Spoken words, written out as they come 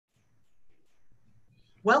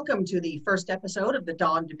Welcome to the first episode of the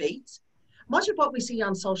Dawn Debates. Much of what we see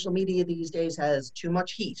on social media these days has too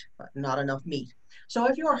much heat, but not enough meat. So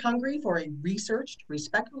if you're hungry for a researched,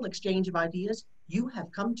 respectful exchange of ideas, you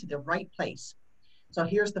have come to the right place. So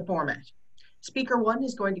here's the format. Speaker 1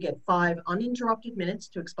 is going to get 5 uninterrupted minutes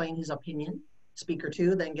to explain his opinion. Speaker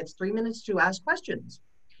 2 then gets 3 minutes to ask questions.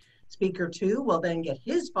 Speaker 2 will then get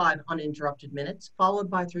his 5 uninterrupted minutes,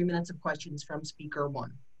 followed by 3 minutes of questions from Speaker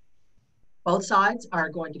 1. Both sides are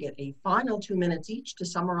going to get a final 2 minutes each to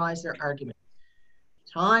summarize their argument.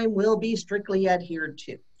 Time will be strictly adhered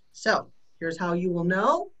to. So here's how you will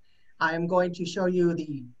know. I am going to show you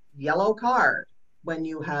the yellow card when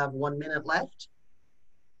you have 1 minute left.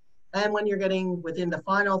 And when you're getting within the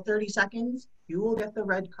final 30 seconds, you will get the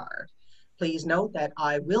red card. Please note that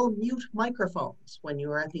I will mute microphones when you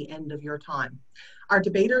are at the end of your time. Our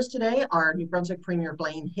debaters today are New Brunswick Premier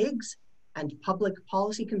Blaine Higgs and public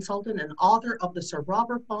policy consultant and author of the Sir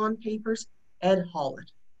Robert Bond Papers, Ed Hollett.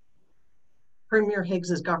 Premier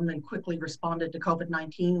Higgs's government quickly responded to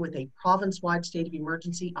COVID-19 with a province-wide state of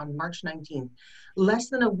emergency on March 19. Less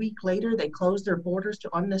than a week later, they closed their borders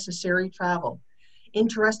to unnecessary travel.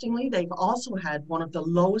 Interestingly, they've also had one of the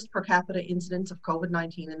lowest per capita incidents of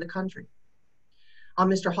COVID-19 in the country. On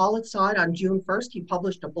Mr. Hollett's side, on June 1st, he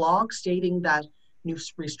published a blog stating that new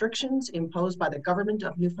restrictions imposed by the government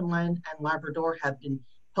of Newfoundland and Labrador have been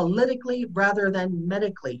politically rather than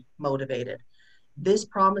medically motivated. This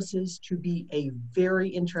promises to be a very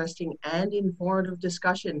interesting and informative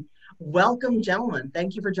discussion. Welcome, gentlemen.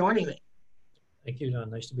 Thank you for joining me. Thank you,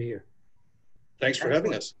 Don. Nice to be here. Thanks for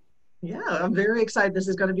having us. Yeah, I'm very excited. This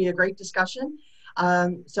is going to be a great discussion.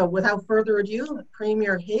 So without further ado,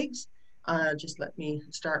 Premier Higgs, just let me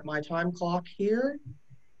start my time clock here.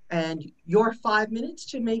 And your 5 minutes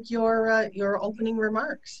to make your opening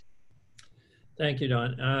remarks. Thank you,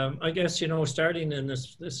 Don. I guess, you know, starting in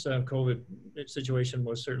this COVID situation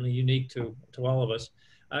was certainly unique to all of us.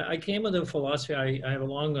 I came with a philosophy. I have a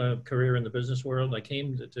long career in the business world. I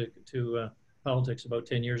came to politics about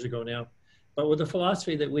 10 years ago now, but with the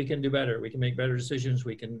philosophy that we can do better. We can make better decisions.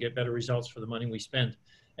 We can get better results for the money we spend.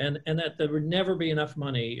 And that there would never be enough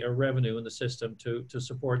money or revenue in the system to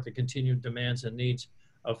support the continued demands and needs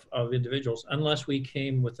of individuals, unless we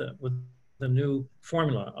came with a new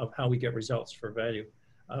formula of how we get results for value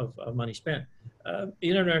of money spent.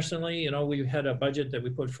 Internationally, you know, we had a budget that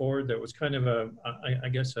we put forward that was kind of I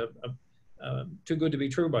guess a too good to be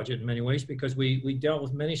true budget in many ways, because we dealt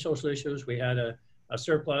with many social issues. We had a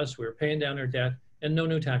surplus, we were paying down our debt, and no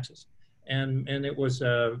new taxes. And it was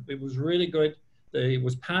really good. It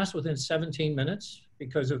was passed within 17 minutes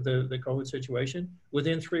because of the COVID situation.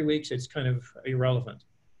 Within 3 weeks, it's kind of irrelevant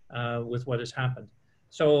with what has happened.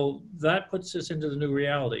 So that puts us into the new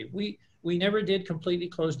reality. We never did completely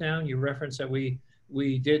close down. You referenced that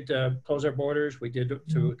we did close our borders. We did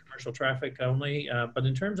to commercial traffic only. But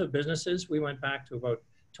in terms of businesses, we went back to about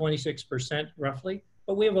 26% roughly.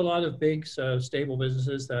 But we have a lot of big, stable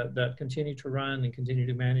businesses that continue to run and continue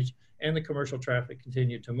to manage, and the commercial traffic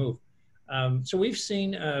continued to move. So we've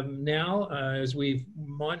seen now, as we've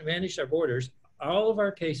managed our borders, all of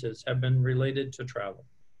our cases have been related to travel.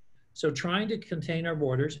 So trying to contain our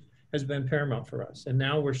borders has been paramount for us. And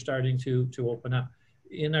now we're starting to open up.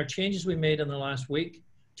 In our changes we made in the last week,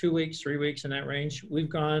 2 weeks, 3 weeks in that range, we've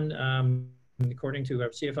gone, according to our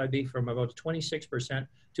CFIB, from about 26%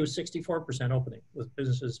 to a 64% opening, with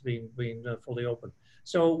businesses being fully open.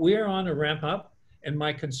 So we're on a ramp up. And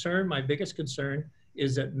my biggest concern,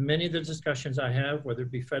 is that many of the discussions I have, whether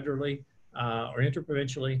it be federally or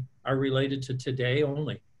interprovincially, are related to today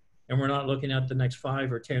only. And we're not looking at the next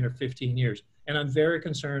 5 or 10 or 15 years. And I'm very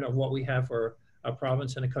concerned of what we have for a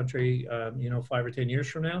province and a country, 5 or 10 years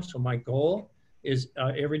from now. So my goal is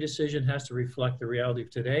every decision has to reflect the reality of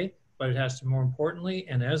today, but it has to more importantly,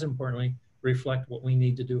 and as importantly, reflect what we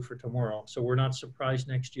need to do for tomorrow. So we're not surprised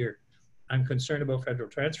next year. I'm concerned about federal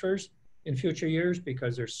transfers in future years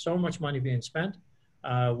because there's so much money being spent.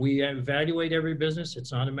 We evaluate every business.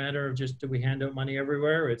 It's not a matter of just do we hand out money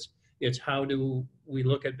everywhere. It's how do we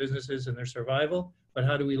look at businesses and their survival, but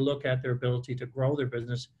how do we look at their ability to grow their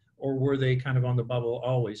business, or were they kind of on the bubble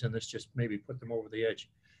always and this just maybe put them over the edge?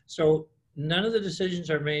 So none of the decisions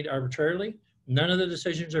are made arbitrarily. None of the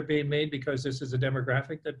decisions are being made because this is a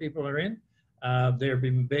demographic that people are in. They're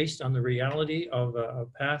being based on the reality of a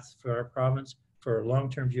path for our province for a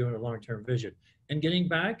long-term view and a long-term vision. And getting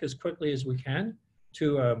back as quickly as we can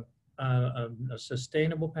to a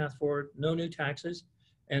sustainable path forward, no new taxes.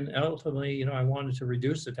 And ultimately, I wanted to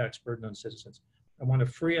reduce the tax burden on citizens. I want to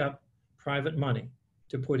free up private money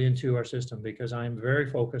to put into our system because I'm very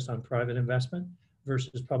focused on private investment.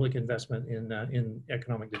 versus public investment in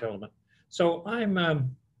economic development. So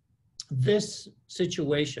this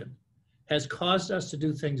situation has caused us to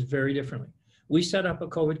do things very differently. We set up a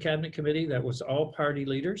COVID cabinet committee that was all party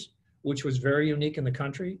leaders, which was very unique in the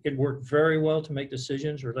country. It worked very well to make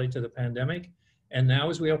decisions related to the pandemic. And now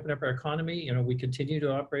as we open up our economy, we continue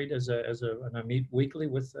to operate and I meet weekly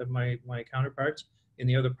with my counterparts in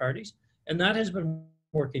the other parties. And that has been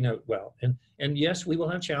working out well. And yes, we will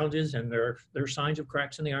have challenges, and there are signs of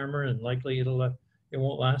cracks in the armor, and likely it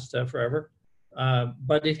won't last forever.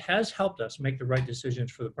 But it has helped us make the right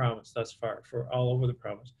decisions for the province thus far, for all over the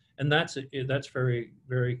province. And that's very,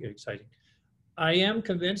 very exciting. I am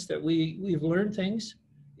convinced that we've learned things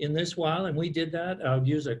in this while, and we did that. I'll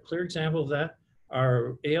use a clear example of that.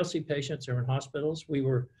 Our ALC patients are in hospitals. We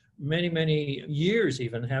were many years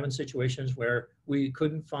even having situations where we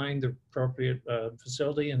couldn't find the appropriate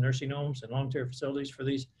facility in nursing homes and long-term facilities for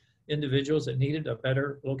these individuals that needed a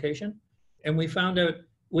better location. And we found out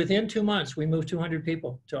within 2 months, we moved 200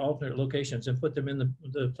 people to alternate locations and put them in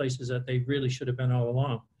the places that they really should have been all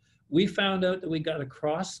along. We found out that we got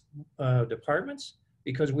across departments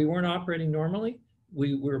because we weren't operating normally.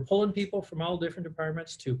 We were pulling people from all different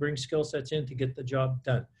departments to bring skill sets in to get the job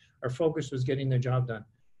done. Our focus was getting the job done.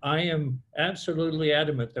 I am absolutely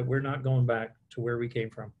adamant that we're not going back to where we came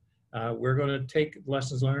from. We're going to take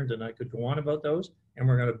lessons learned, and I could go on about those, and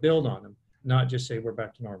we're going to build on them, not just say we're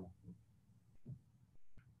back to normal.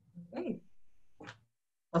 Okay.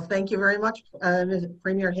 Well, thank you very much,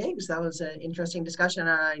 Premier Higgs. That was an interesting discussion.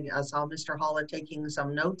 I saw Mr. Hollett taking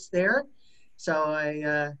some notes there. So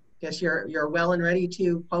I guess you're well and ready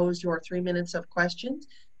to pose your 3 minutes of questions.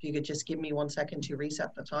 If you could just give me 1 second to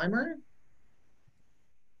reset the timer.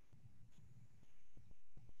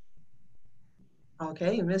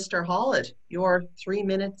 Okay, Mr. Hollett, your 3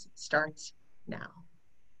 minutes starts now.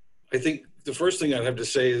 I think the first thing I'd have to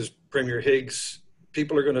say is, Premier Higgs,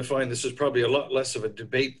 people are going to find this is probably a lot less of a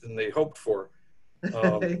debate than they hoped for,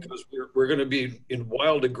 because we're going to be in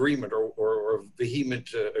wild agreement or vehement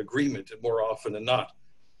agreement more often than not.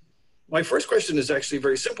 My first question is actually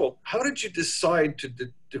very simple. How did you decide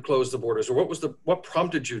to close the borders, or what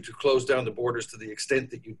prompted you to close down the borders to the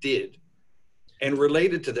extent that you did? And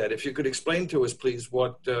related to that, if you could explain to us, please,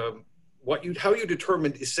 how you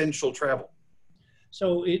determined essential travel.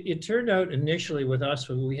 So it turned out initially with us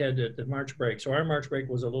when we had the March break. So our March break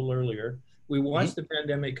was a little earlier. We watched the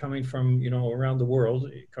pandemic coming from around the world,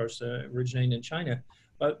 of course, originating in China.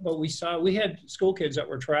 But we had school kids that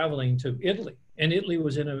were traveling to Italy, and Italy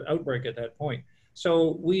was in an outbreak at that point.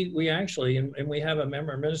 So we actually, and we have a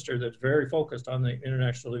member minister that's very focused on the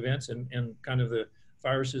international events and kind of the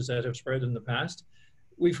viruses that have spread in the past.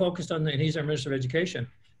 We focused on and he's our Minister of Education.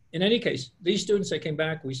 In any case, these students that came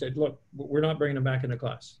back, we said, look, we're not bringing them back into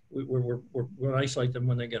class. We'll isolate them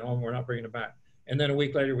when they get home. We're not bringing them back. And then a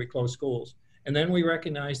week later, we closed schools. And then we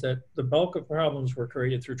recognized that the bulk of problems were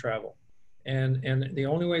created through travel. And the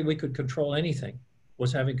only way we could control anything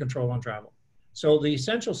was having control on travel. So the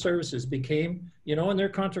essential services became, and they're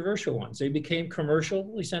controversial ones. They became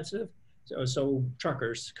commercially sensitive. So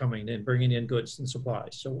truckers coming in, bringing in goods and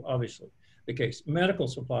supplies. So obviously the case. Medical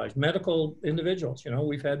supplies, medical individuals,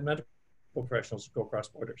 we've had medical professionals go across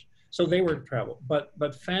borders. So they were travel.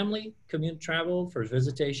 But family, community travel for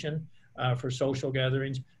visitation, for social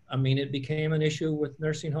gatherings, it became an issue with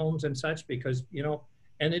nursing homes and such because,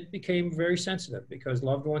 and it became very sensitive because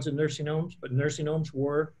loved ones in nursing homes, but nursing homes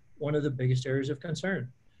were one of the biggest areas of concern.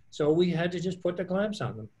 So we had to just put the clamps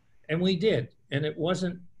on them. And we did. And it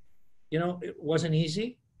wasn't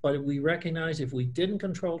easy, but we recognized if we didn't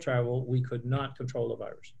control travel, we could not control the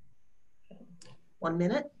virus. 1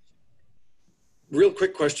 minute. Real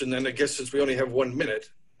quick question then, I guess, since we only have 1 minute.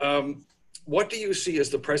 What do you see as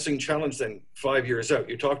the pressing challenge then 5 years out?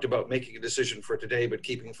 You talked about making a decision for today, but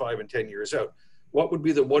keeping 5 and 10 years out. What would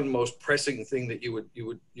be the one most pressing thing that you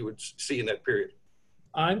would see in that period?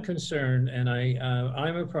 I'm concerned, and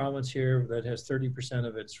I'm a province here that has 30%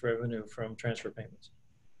 of its revenue from transfer payments.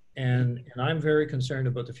 And I'm very concerned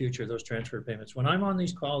about the future of those transfer payments. When I'm on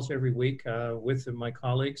these calls every week with my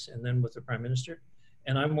colleagues and then with the Prime Minister,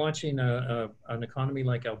 and I'm watching an economy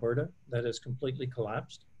like Alberta that has completely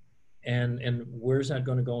collapsed, and where's that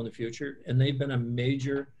going to go in the future? And they've been a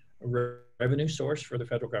major revenue source for the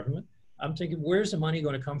federal government. I'm thinking, where's the money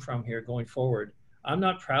going to come from here going forward? I'm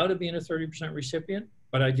not proud of being a 30% recipient,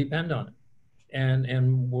 but I depend on it.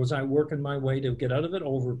 And was I working my way to get out of it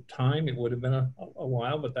over time? It would have been a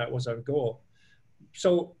while, but that was our goal.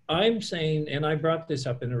 So I'm saying, and I brought this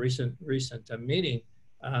up in a recent meeting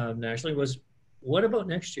nationally, was what about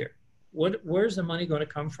next year? Where's the money going to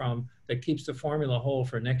come from that keeps the formula whole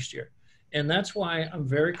for next year? And that's why I'm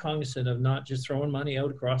very cognizant of not just throwing money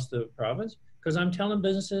out across the province, because I'm telling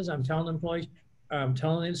businesses, I'm telling employees, I'm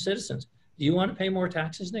telling the citizens, do you want to pay more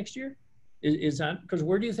taxes next year? Is that, because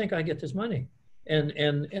where do you think I get this money? And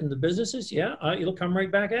the businesses, yeah, it'll come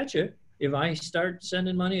right back at you. If I start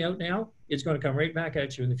sending money out now, it's going to come right back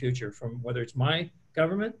at you in the future from whether it's my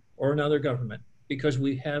government or another government, because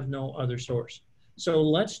we have no other source. So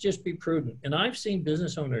let's just be prudent. And I've seen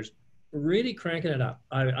business owners really cranking it up.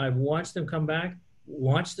 I've watched them come back,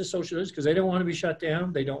 watch the social issues, because they don't want to be shut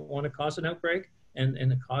down. They don't want to cause an outbreak and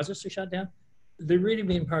cause us to shut down. They're really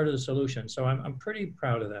being part of the solution. So I'm pretty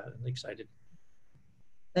proud of that and excited.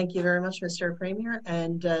 Thank you very much, Mr. Premier.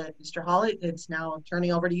 And Mr. Hollett, it's now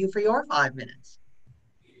turning over to you for your 5 minutes.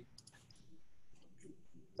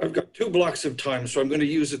 I've got 2 blocks of time, so I'm going to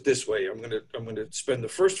use it this way. I'm going to spend the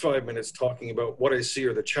first 5 minutes talking about what I see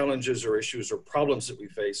are the challenges or issues or problems that we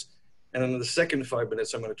face. And then in the second 5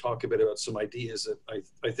 minutes, I'm going to talk a bit about some ideas that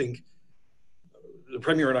I think the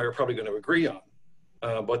Premier and I are probably going to agree on,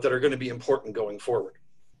 but that are going to be important going forward.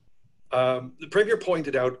 The Premier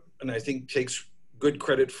pointed out, and I think takes good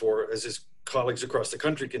credit for, as his colleagues across the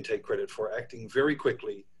country can take credit for, acting very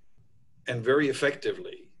quickly and very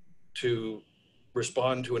effectively to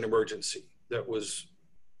respond to an emergency that was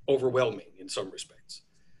overwhelming in some respects.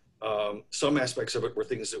 Some aspects of it were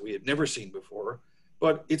things that we had never seen before,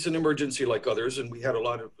 but it's an emergency like others, and we had a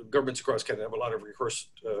lot of governments across Canada have a lot of rehearsed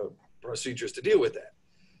procedures to deal with that.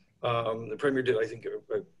 The Premier did, I think,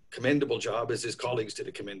 a commendable job, as his colleagues did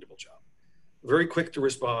a commendable job. Very quick to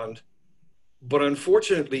respond, but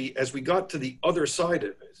unfortunately, as we got to the other side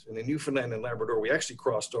of it, and in Newfoundland and Labrador, we actually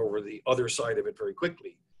crossed over the other side of it very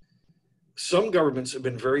quickly. Some governments have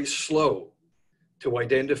been very slow to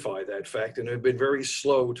identify that fact and have been very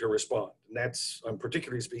slow to respond. And that's, I'm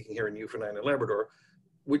particularly speaking here in Newfoundland and Labrador,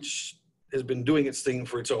 which has been doing its thing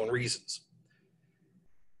for its own reasons.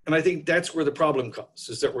 And I think that's where the problem comes,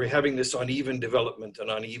 is that we're having this uneven development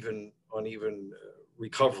and uneven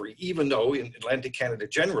recovery, even though in Atlantic Canada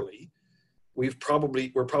generally, we're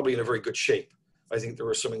probably in a very good shape. I think there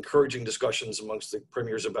were some encouraging discussions amongst the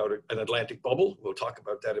premiers about an Atlantic bubble. We'll talk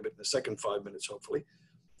about that a bit in the second 5 minutes, hopefully.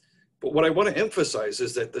 But what I want to emphasize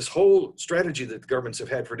is that this whole strategy that the governments have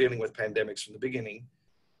had for dealing with pandemics from the beginning,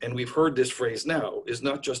 and we've heard this phrase now, is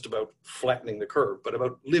not just about flattening the curve, but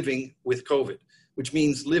about living with COVID, which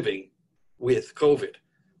means living with COVID.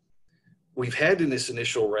 We've had in this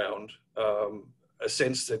initial round a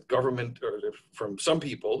sense that government, or from some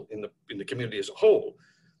people in the community as a whole,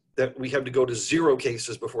 that we have to go to 0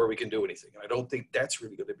 cases before we can do anything. I don't think that's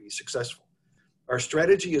really going to be successful. Our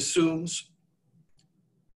strategy assumes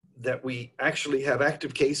that we actually have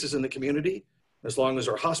active cases in the community. As long as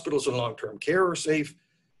our hospitals and long-term care are safe,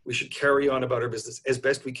 we should carry on about our business as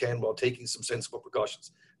best we can while taking some sensible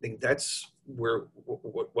precautions. I think that's where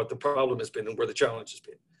what the problem has been and where the challenge has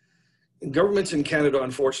been. And governments in Canada,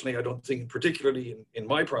 unfortunately, I don't think, particularly in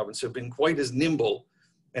my province, have been quite as nimble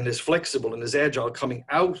and as flexible and as agile coming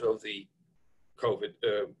out of the COVID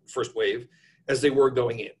first wave as they were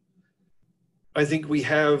going in. I think we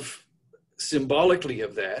have symbolically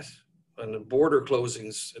of that, and the border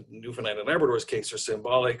closings in Newfoundland and Labrador's case are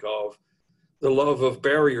symbolic of the love of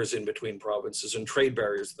barriers in between provinces and trade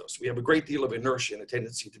barriers. Those we have a great deal of inertia and a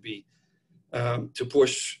tendency to be to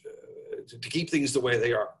push to keep things the way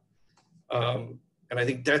they are, and I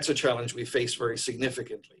think that's a challenge we face very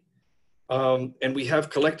significantly. And we have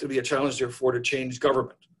collectively a challenge, therefore, to change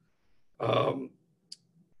government,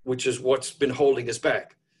 which is what's been holding us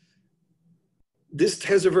back. This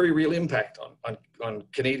has a very real impact on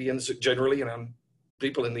Canadians generally and on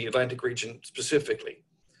people in the Atlantic region specifically.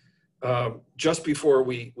 Just before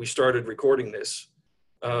we started recording this,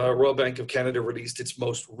 Royal Bank of Canada released its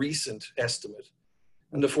most recent estimate.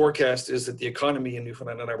 And the forecast is that the economy in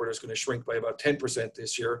Newfoundland and Labrador is going to shrink by about 10%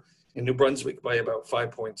 this year, in New Brunswick by about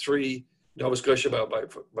 5.3%, Nova Scotia by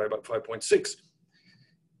about 5.6%.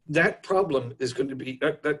 That problem is going to be,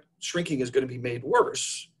 that shrinking is going to be made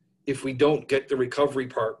worse if we don't get the recovery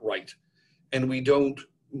part right, and we don't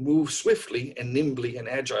move swiftly and nimbly and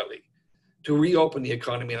agilely to reopen the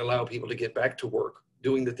economy and allow people to get back to work,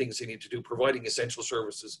 doing the things they need to do, providing essential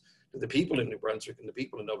services to the people in New Brunswick and the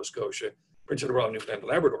people in Nova Scotia, Prince Edward Island, Newfoundland and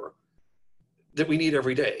Labrador, that we need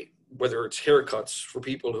every day, whether it's haircuts for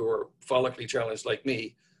people who are follically challenged like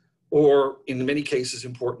me, or in many cases,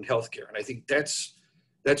 important healthcare. And I think that's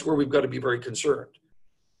where we've got to be very concerned.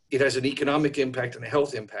 It has an economic impact and a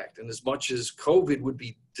health impact. And as much as COVID would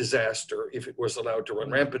be disaster if it was allowed to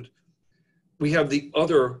run rampant, we have the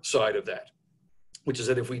other side of that, which is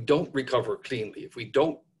that if we don't recover cleanly, if we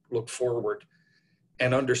don't look forward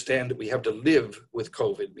and understand that we have to live with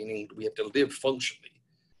COVID, meaning we have to live functionally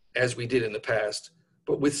as we did in the past,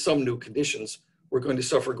 but with some new conditions, we're going to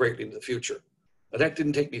suffer greatly in the future. Now, that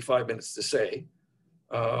didn't take me 5 minutes to say,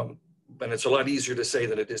 and it's a lot easier to say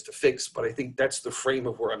than it is to fix, but I think that's the frame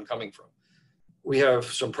of where I'm coming from. We have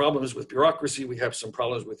some problems with bureaucracy. We have some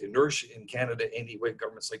problems with inertia in Canada anyway.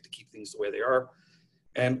 Governments like to keep things the way they are.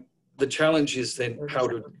 And the challenge is then how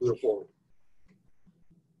to move forward.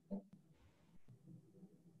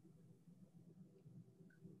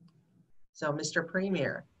 So, Mr.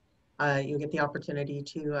 Premier, you'll get the opportunity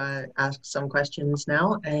to ask some questions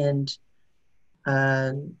now. And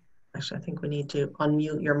actually, I think we need to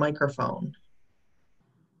unmute your microphone.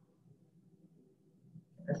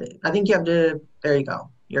 I think you have to, there you go.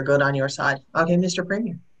 You're good on your side. Okay, Mr.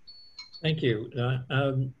 Premier. Thank you.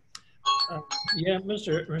 Yeah,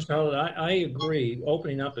 Mr. Hollett, I agree.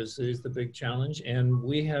 Opening up is the big challenge, and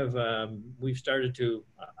we've started to,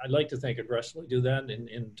 I'd like to think, aggressively do that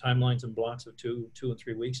in timelines and blocks of two and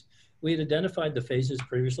 3 weeks. We had identified the phases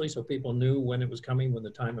previously, so people knew when it was coming, when the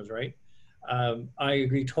time was right. I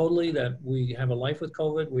agree totally that we have a life with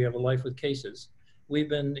COVID. We have a life with cases. We've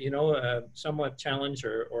been, somewhat challenged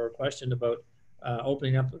or questioned about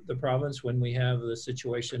opening up the province when we have the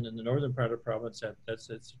situation in the northern part of the province that's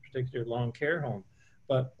a particular long care home.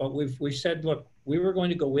 But we said, look, we were going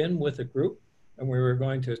to go in with a group and we were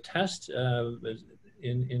going to test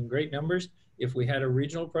in great numbers if we had a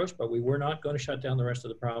regional approach, but we were not going to shut down the rest of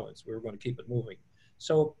the province. We were going to keep it moving.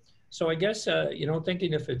 So I guess,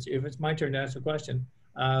 thinking if it's my turn to ask a question,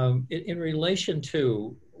 in relation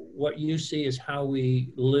to what you see as how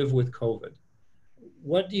we live with COVID,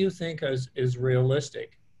 what do you think is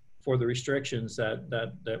realistic for the restrictions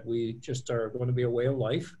that we just are going to be a way of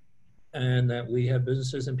life, and that we have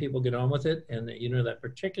businesses and people get on with it, and that, that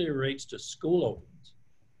particularly relates to school openings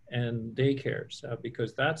and daycares,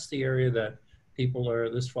 because that's the area that people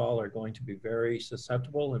this fall are going to be very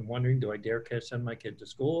susceptible and wondering, do I dare send my kid to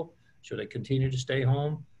school? Should I continue to stay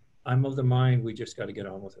home? I'm of the mind we just got to get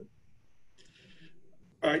on with it.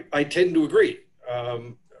 I tend to agree.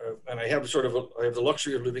 And I have the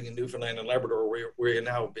luxury of living in Newfoundland and Labrador, where we have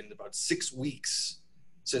now been about 6 weeks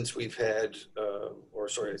since we've had,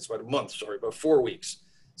 it's about a month, about 4 weeks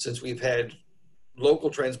since we've had local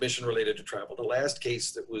transmission related to travel. The last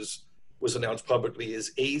case that was announced publicly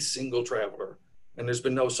is a single traveler, and there's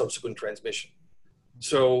been no subsequent transmission.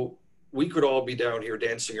 So we could all be down here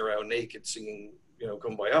dancing around naked, singing,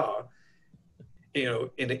 Kumbaya,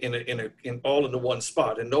 in all in the one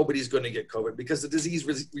spot, and nobody's going to get COVID because the disease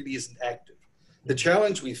really isn't active. The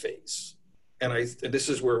challenge we face, and this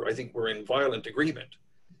is where I think we're in violent agreement,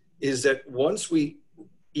 is that once we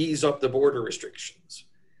ease up the border restrictions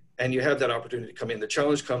and you have that opportunity to come in, the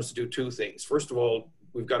challenge comes to do two things. First of all,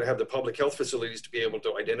 we've got to have the public health facilities to be able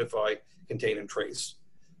to identify, contain, and trace.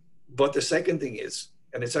 But the second thing is,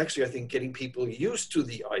 and it's actually, I think, getting people used to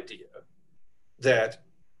the idea that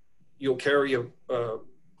you'll carry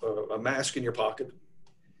a mask in your pocket,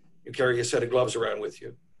 you carry a set of gloves around with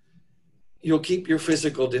you, you'll keep your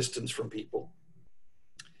physical distance from people,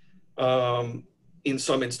 in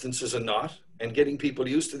some instances and not, and getting people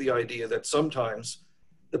used to the idea that sometimes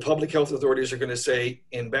the public health authorities are going to say,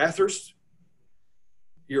 in Bathurst,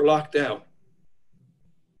 you're locked down,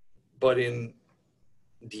 but in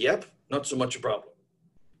Dieppe, not so much a problem.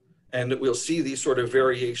 And that we'll see these sort of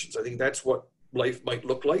variations. I think that's what life might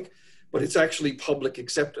look like, but it's actually public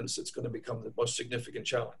acceptance that's going to become the most significant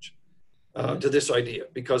challenge to this idea,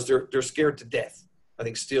 because they're scared to death, I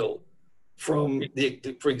think, still, from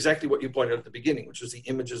for exactly what you pointed out at the beginning, which was the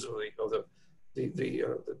images of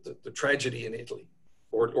the tragedy in Italy,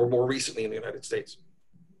 or more recently in the United States.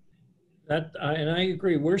 And I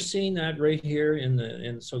agree. We're seeing that right here in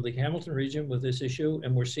the Hamilton region with this issue,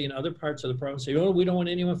 and we're seeing other parts of the province say, "Oh, we don't want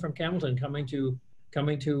anyone from Hamilton coming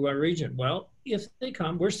to our region." Well, if they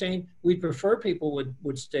come, we're saying we'd prefer people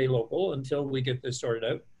would stay local until we get this sorted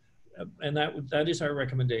out, and that is our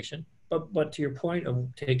recommendation. But to your point of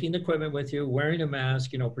taking the equipment with you, wearing a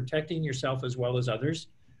mask, protecting yourself as well as others,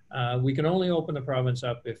 we can only open the province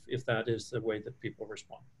up if that is the way that people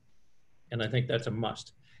respond, and I think that's a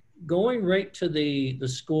must. Going right to the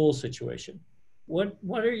school situation, what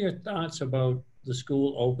are your thoughts about the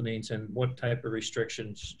school openings and what type of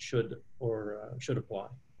restrictions should apply?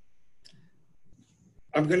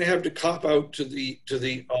 I'm going to have to cop out to the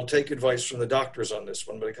I'll take advice from the doctors on this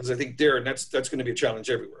one, because I think, Darren, that's going to be a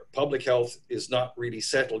challenge everywhere. Public health is not really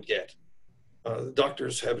settled yet. The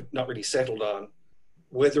doctors have not really settled on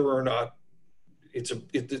whether or not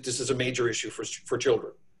this is a major issue for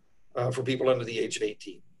children, for people under the age of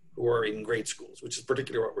 18 who are in grade schools, which is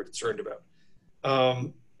particularly what we're concerned about.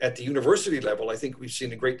 At the university level, I think we've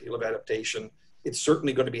seen a great deal of adaptation. It's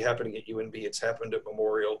certainly going to be happening at UNB. It's happened at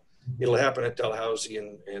Memorial. It'll happen at Dalhousie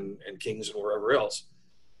and King's and wherever else.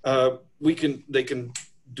 They can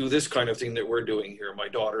do this kind of thing that we're doing here. My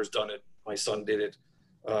daughter's done it. My son did it.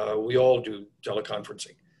 We all do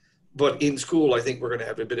teleconferencing. But in school, I think we're going to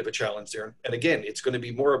have a bit of a challenge there. And again, it's going to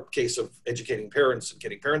be more a case of educating parents and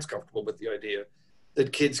getting parents comfortable with the idea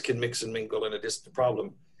that kids can mix and mingle, and it isn't a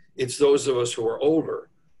problem. It's those of us who are older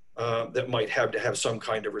that might have to have some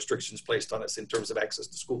kind of restrictions placed on us in terms of access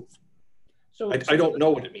to schools. So I don't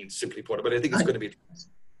know what it means, simply put, but I think it's going to be.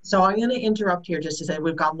 So I'm going to interrupt here just to say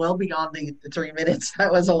we've gone well beyond the 3 minutes that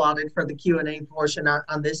was allotted for the Q&A portion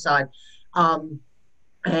on this side.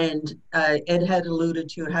 And Ed had alluded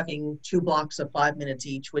to having 2 blocks of 5 minutes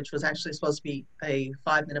each, which was actually supposed to be a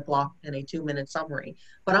 5-minute block and a 2-minute summary.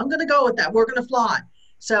 But I'm going to go with that. We're going to fly.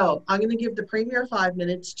 So I'm going to give the Premier 5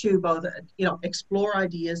 minutes to both, explore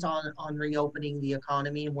ideas on reopening the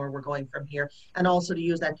economy and where we're going from here, and also to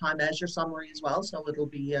use that time as your summary as well. So it'll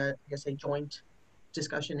be, I guess, a joint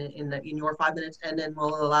discussion in your 5 minutes, and then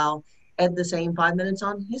we'll allow Ed the same 5 minutes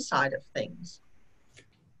on his side of things.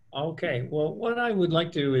 Okay, well, what I would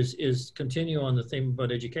like to do is continue on the theme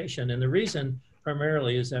about education. And the reason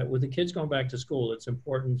primarily is that with the kids going back to school, it's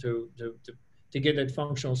important to get it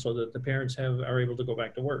functional so that the parents are able to go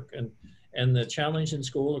back to work. And the challenge in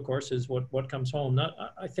school, of course, is what comes home.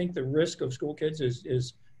 I think the risk of school kids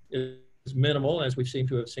is minimal, as we've seemed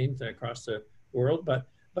to have seen across the world,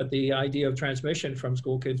 but the idea of transmission from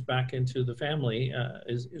school kids back into the family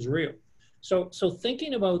is real. So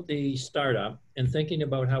thinking about the startup and thinking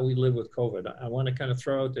about how we live with COVID, I want to kind of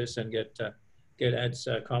throw out this and get Ed's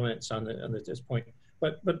comments on this point.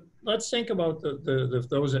 But let's think about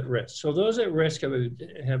those at risk. So those at risk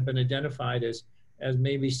have been identified as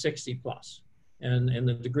maybe 60 plus, and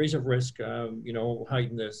the degrees of risk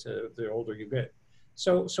heighten this the older you get.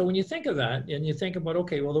 So when you think of that and you think about,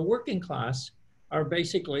 okay, well, the working class are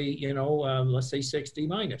basically, let's say 60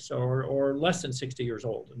 minus or less than 60 years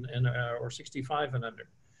old or 65 and under.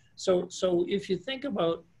 So if you think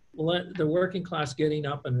about the working class getting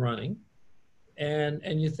up and running,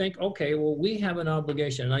 and you think, okay, well, we have an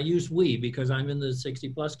obligation, and I use we because I'm in the 60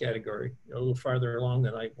 plus category, a little farther along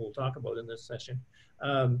than I will talk about in this session.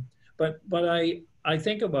 But I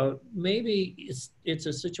think about maybe it's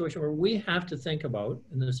a situation where we have to think about,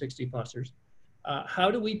 in the 60 plusers, how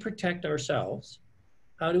do we protect ourselves?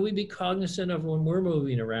 How do we be cognizant of when we're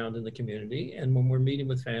moving around in the community and when we're meeting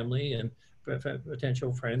with family and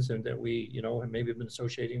potential friends and that we, have maybe been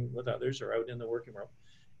associating with others or out in the working world?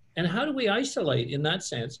 And how do we isolate in that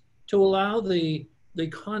sense to allow the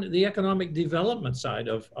economic development side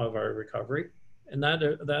of our recovery? And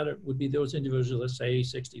that would be those individuals, let's say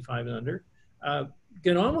 65 and under,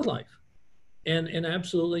 get on with life and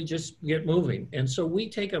absolutely just get moving. And so we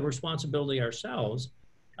take a responsibility ourselves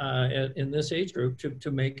in this age group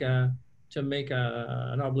to make an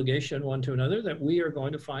obligation one to another that we are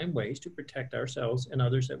going to find ways to protect ourselves and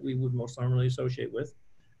others that we would most normally associate with,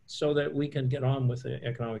 so that we can get on with the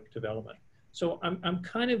economic development. So I'm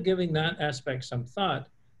kind of giving that aspect some thought,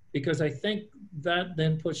 because I think that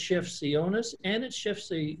then shifts the onus and it shifts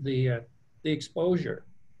the exposure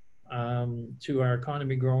to our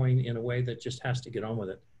economy growing in a way that just has to get on with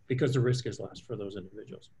it, because the risk is less for those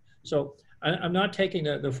individuals. So I'm not taking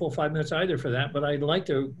the full 5 minutes either for that, but I'd like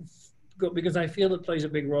to go because I feel it plays a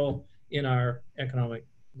big role in our economic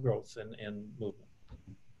growth and movement.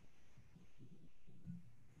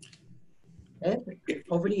 Ed,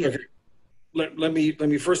 over to you. Let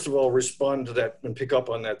me first of all respond to that and pick up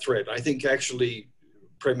on that thread. I think actually,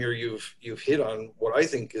 Premier, you've hit on what I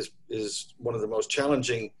think is one of the most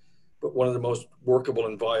challenging, but one of the most workable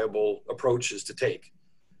and viable approaches to take,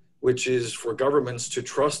 which is for governments to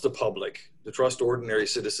trust the public, to trust ordinary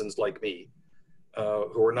citizens like me,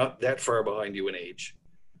 who are not that far behind you in age,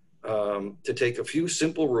 to take a few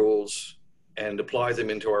simple rules and apply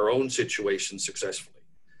them into our own situation successfully.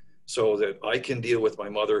 So that I can deal with my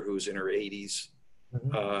mother who's in her 80s,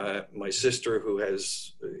 my sister who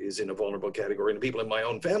is in a vulnerable category, and people in my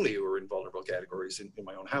own family who are in vulnerable categories in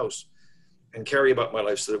my own house, and carry about my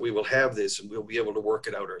life so that we will have this and we'll be able to work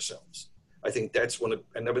it out ourselves. I think that's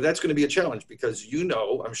but that's going to be a challenge because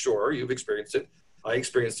I'm sure you've experienced it. I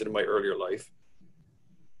experienced it in my earlier life.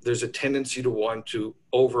 There's a tendency to want to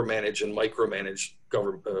overmanage and micromanage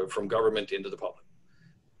from government into the public.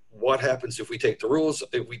 What happens if we take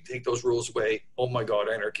those rules away? Oh my God,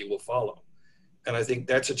 anarchy will follow. And I think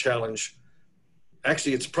that's a challenge.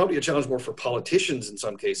 Actually, it's probably a challenge more for politicians in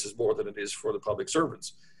some cases, more than it is for the public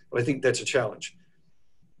servants. But I think that's a challenge.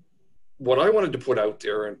 what I wanted to put out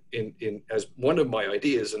there in as one of my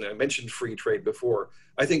ideas, and I mentioned free trade before,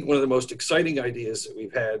 I think one of the most exciting ideas that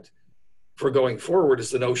we've had for going forward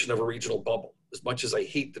is the notion of a regional bubble, as much as I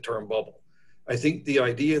hate the term bubble. I think the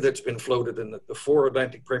idea that's been floated and that the 4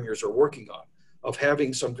 Atlantic premiers are working on, of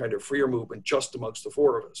having some kind of freer movement just amongst the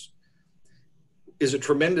 4 of us, is a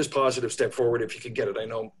tremendous positive step forward if you can get it. I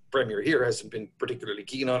know Premier here hasn't been particularly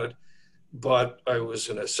keen on it, but I was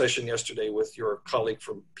in a session yesterday with your colleague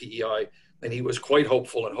from PEI, and he was quite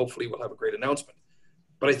hopeful, and hopefully we'll have a great announcement.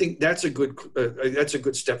 But I think that's a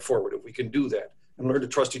good step forward if we can do that and learn to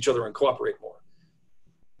trust each other and cooperate more.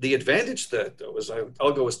 The advantage to that, though, is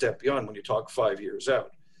I'll go a step beyond when you talk 5 years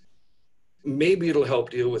out. Maybe it'll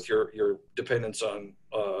help deal with your dependence on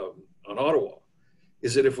Ottawa,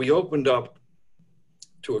 is that if we opened up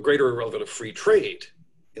to a greater level of free trade,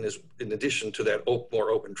 in addition to that more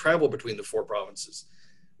open travel between the 4 provinces,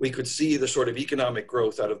 we could see the sort of economic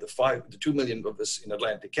growth out of the 2 million of us in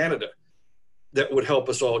Atlantic Canada that would help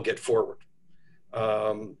us all get forward.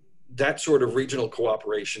 That sort of regional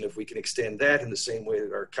cooperation, if we can extend that in the same way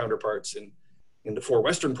that our counterparts in the 4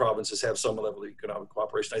 Western provinces have some level of economic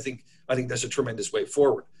cooperation, I think that's a tremendous way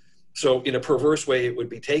forward. So in a perverse way, it would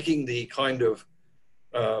be taking the kind of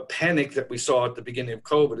panic that we saw at the beginning of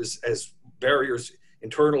COVID as barriers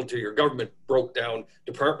internal to your government broke down,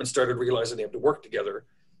 departments started realizing they have to work together.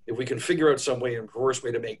 If we can figure out some way, in a perverse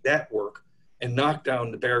way, to make that work and knock down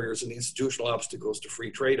the barriers and the institutional obstacles to free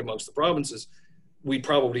trade amongst the provinces, we'd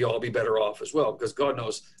probably all be better off as well. Because God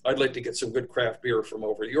knows, I'd like to get some good craft beer from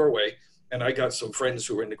over your way. And I got some friends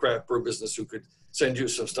who are in the craft brew business who could send you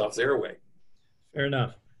some stuff their way. Fair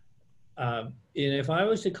enough. And if I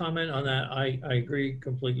was to comment on that, I agree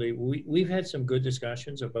completely. We've had some good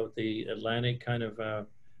discussions about the Atlantic kind of,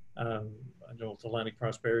 I don't know if Atlantic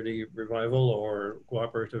Prosperity Revival or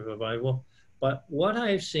Cooperative Revival, but what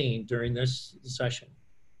I've seen during this session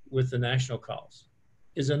with the national calls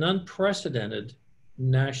is an unprecedented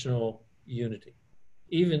national unity,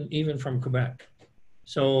 even from Quebec.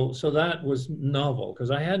 So that was novel,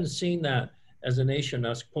 because I hadn't seen that as a nation,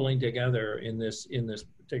 us pulling together in this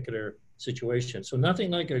particular situation. So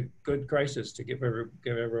nothing like a good crisis to give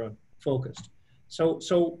everyone focused.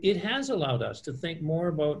 So it has allowed us to think more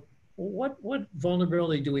about what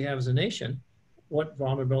vulnerability do we have as a nation? What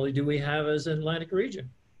vulnerability do we have as an Atlantic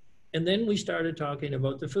region? And then we started talking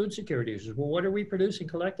about the food security issues. Well, what are we producing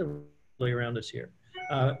collectively around us here?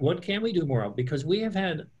 What can we do more of? Because we have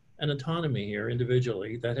had an autonomy here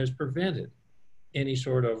individually that has prevented any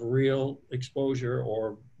sort of real exposure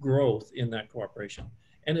or growth in that cooperation.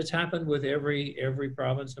 And it's happened with every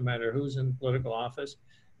province, no matter who's in political office.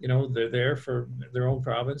 You know, they're there for their own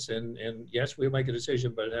province, and yes, we'll make a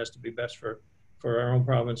decision, but it has to be best for our own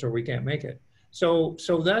province, or we can't make it. So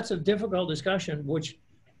that's a difficult discussion, which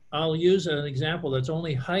I'll use an example that's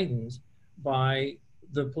only heightened by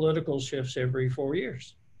the political shifts every 4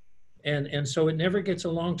 years. And so it never gets a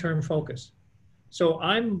long-term focus. So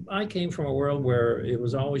I came from a world where it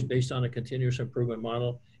was always based on a continuous improvement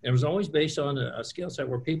model. And it was always based on a skill set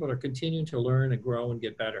where people are continuing to learn and grow and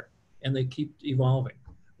get better, and they keep evolving.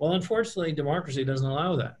 Well, unfortunately, democracy doesn't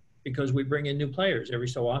allow that, because we bring in new players every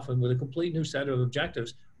so often with a complete new set of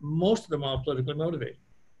objectives, most of them all politically motivated.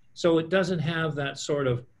 So it doesn't have that sort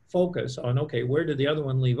of focus on, okay, where did the other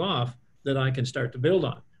one leave off that I can start to build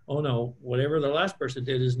on? Oh no, whatever the last person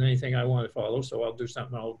did isn't anything I want to follow, so I'll do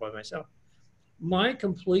something all by myself. My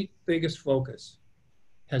complete biggest focus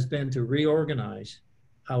has been to reorganize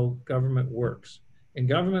how government works. In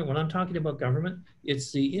government, when I'm talking about government,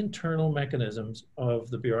 it's the internal mechanisms of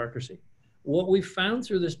the bureaucracy. What we found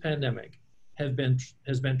through this pandemic has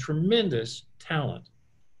been tremendous talent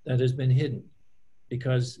that has been hidden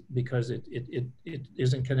because it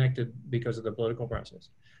isn't connected because of the political process.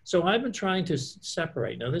 So I've been trying to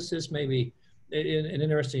separate. Now this is maybe an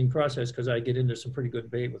interesting process, because I get into some pretty good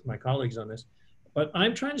debate with my colleagues on this, but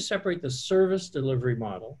I'm trying to separate the service delivery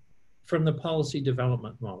model from the policy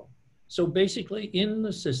development model. So basically in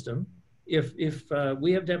the system, if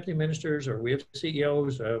we have deputy ministers or we have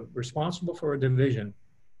CEOs responsible for a division,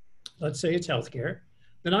 let's say it's healthcare,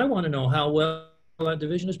 then I want to know how well that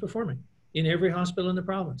division is performing in every hospital in the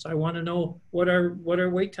province. I want to know what our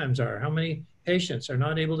wait times are, how many patients are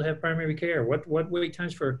not able to have primary care, what wait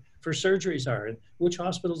times for surgeries are, and which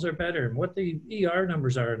hospitals are better, and what the ER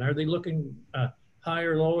numbers are, and are they looking high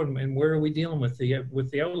or low, and where are we dealing with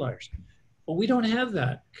the outliers? But we don't have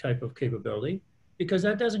that type of capability, because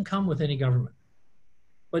that doesn't come with any government.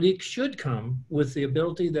 But it should come with the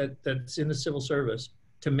ability that's in the civil service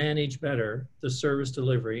to manage better the service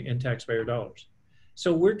delivery and taxpayer dollars.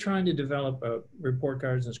 So we're trying to develop report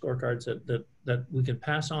cards and scorecards that we can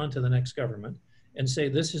pass on to the next government and say,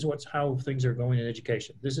 this is how things are going in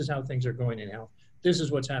education. This is how things are going in health. This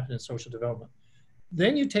is what's happening in social development.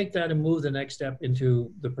 Then you take that and move the next step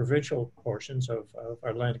into the provincial portions of our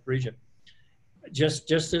Atlantic region. Just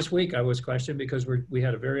this week, I was questioned because we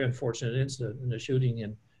had a very unfortunate incident in a shooting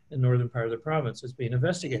in northern part of the province that's being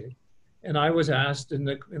investigated. And I was asked in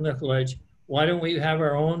the college, why don't we have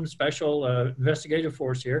our own special investigative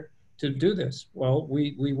force here to do this? Well,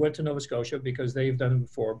 we went to Nova Scotia because they've done it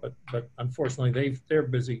before, but unfortunately they're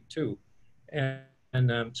busy too. And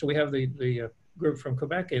so we have the group from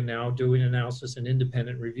Quebec in now doing analysis and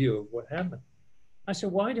independent review of what happened. I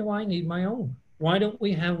said, why do I need my own? Why don't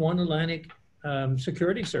we have one Atlantic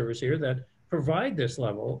security service here that provide this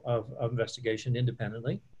level of investigation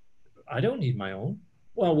independently? I don't need my own.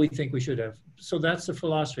 Well, we think we should have. So that's the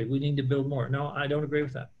philosophy. We need to build more. No, I don't agree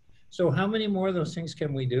with that. So how many more of those things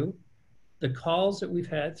can we do? The calls that we've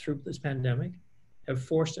had through this pandemic have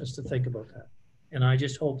forced us to think about that. And I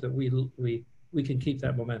just hope that we can keep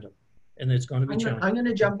that momentum. And it's going to be challenging. I'm going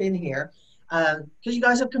to jump in here because you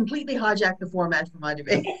guys have completely hijacked the format for my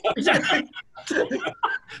debate.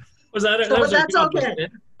 Was that it? So, but that's okay.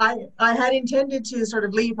 I had intended to sort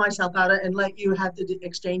of leave myself out and let you have the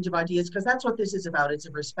exchange of ideas, because that's what this is about. It's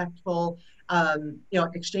a respectful,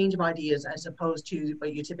 exchange of ideas as opposed to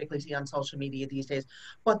what you typically see on social media these days.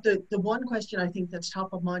 But the one question I think that's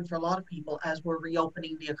top of mind for a lot of people as we're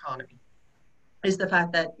reopening the economy is the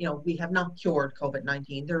fact that, we have not cured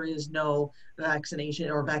COVID-19. There is no vaccination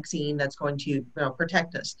or vaccine that's going to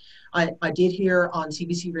protect us. I did hear on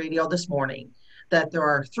CBC Radio this morning that there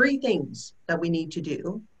are 3 things that we need to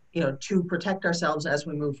do, to protect ourselves as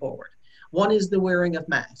we move forward. One is the wearing of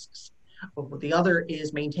masks. The other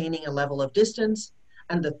is maintaining a level of distance.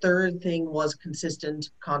 And the third thing was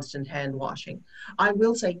constant hand washing. I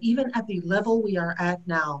will say, even at the level we are at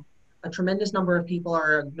now, a tremendous number of people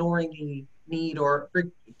are ignoring the need or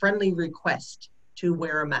friendly request to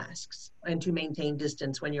wear masks and to maintain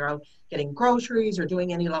distance when you're out getting groceries or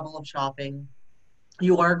doing any level of shopping.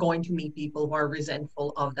 You are going to meet people who are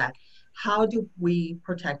resentful of that. How do we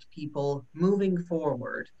protect people moving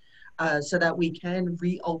forward so that we can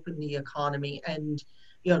reopen the economy? And,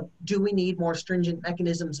 do we need more stringent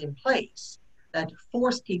mechanisms in place that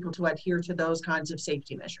force people to adhere to those kinds of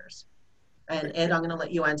safety measures? And Ed, I'm going to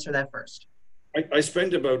let you answer that first. I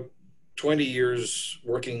spent about 20 years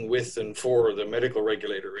working with and for the medical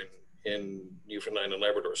regulator in Newfoundland and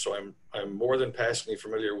Labrador. So I'm more than passingly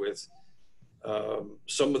familiar with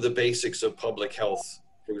some of the basics of public health,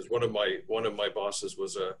 because one of my bosses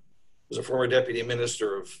was a former deputy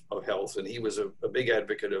minister of health, and he was a big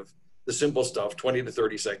advocate of the simple stuff. 20 to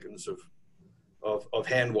 30 seconds of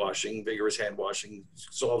hand washing, vigorous hand washing,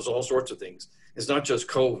 solves all sorts of things. It's not just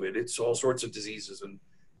COVID; it's all sorts of diseases and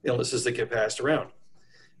illnesses that get passed around.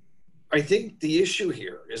 I think the issue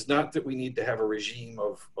here is not that we need to have a regime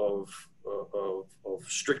of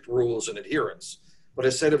strict rules and adherence, but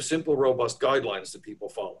a set of simple, robust guidelines that people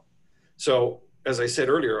follow. So, as I said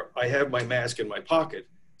earlier, I have my mask in my pocket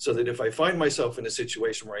so that if I find myself in a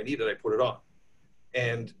situation where I need it, I put it on.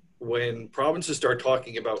 And when provinces start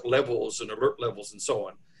talking about levels and alert levels and so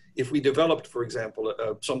on, if we developed, for example,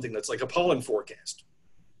 something that's like a pollen forecast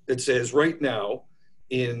that says right now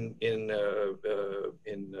in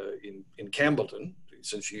Campbellton,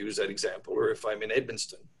 since you use that example, or if I'm in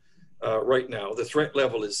Edmundston, right now the threat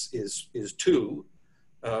level is 2.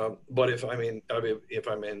 But if I'm in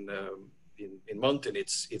Moncton,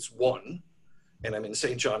 it's 1, and I'm in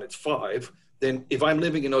St. John, it's 5. Then if I'm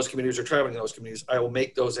living in those communities or traveling in those communities, I will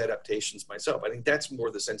make those adaptations myself. I think that's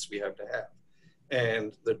more the sense we have to have.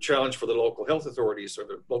 And the challenge for the local health authorities or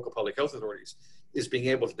the local public health authorities is being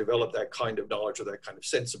able to develop that kind of knowledge or that kind of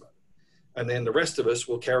sense about it. And then the rest of us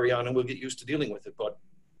will carry on and we'll get used to dealing with it. But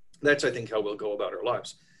that's, I think, how we'll go about our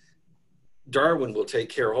lives. Darwin will take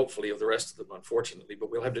care, hopefully, of the rest of them, unfortunately,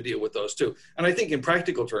 but we'll have to deal with those too. And I think in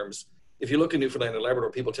practical terms, if you look in Newfoundland and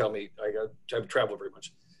Labrador, people tell me, I haven't traveled very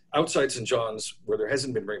much. Outside St. John's, where there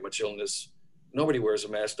hasn't been very much illness, nobody wears a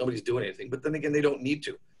mask, nobody's doing anything, but then again, they don't need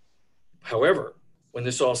to. However, when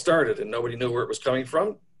this all started and nobody knew where it was coming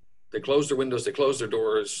from, they closed their windows, they closed their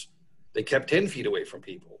doors, they kept 10 feet away from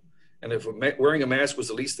people. And if wearing a mask was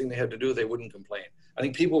the least thing they had to do, they wouldn't complain. I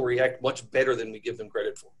think people react much better than we give them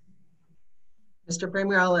credit for. Mr.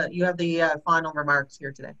 Premier, you have the final remarks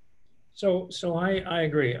here today. So I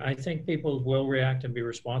agree. I think people will react and be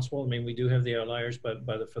responsible. I mean, we do have the outliers, but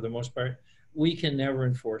for the most part, we can never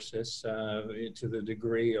enforce this to the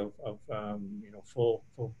degree of full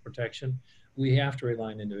protection. we have to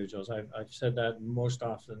rely on individuals. I've said that most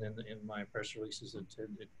often in my press releases and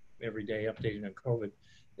every day updating on COVID.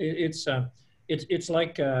 It's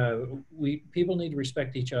like people need to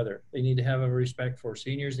respect each other. They need to have a respect for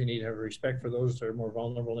seniors. They need to have a respect for those that are more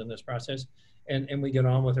vulnerable in this process, and we get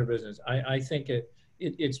on with our business. I think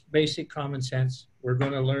it's basic common sense. We're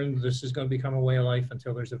going to learn this is going to become a way of life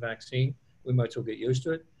until there's a vaccine. We might as well get used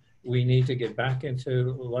to it. We need to get back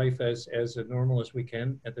into life as normal as we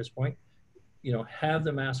can at this point. You know, have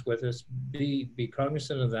the mask with us, be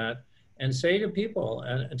cognizant of that, and say to people,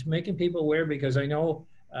 and to making people aware, because I know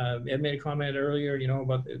Ed made a comment earlier, you know,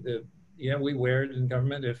 about yeah, we wear it in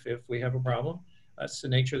government if we have a problem. That's the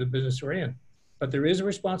nature of the business we're in. But there is a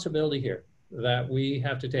responsibility here that we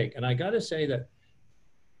have to take. And I got to say that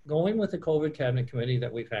going with the COVID cabinet committee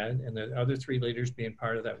that we've had, and the other 3 leaders being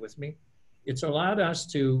part of that with me, it's allowed us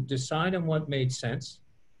to decide on what made sense.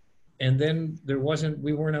 And then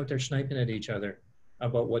we weren't out there sniping at each other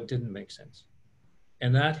about what didn't make sense.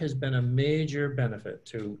 And that has been a major benefit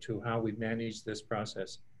to how we've managed this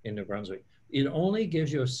process in New Brunswick. It only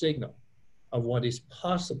gives you a signal of what is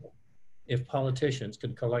possible if politicians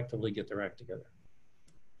can collectively get their act together.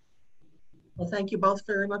 Well, thank you both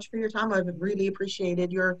very much for your time. I've really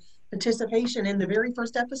appreciated your participation in the very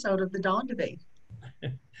first episode of the Dawn Debate.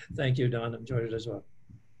 Thank you, Don. Enjoyed it as well.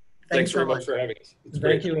 Thanks very much for having us.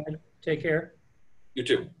 Thank you, Ed. Take care. You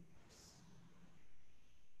too.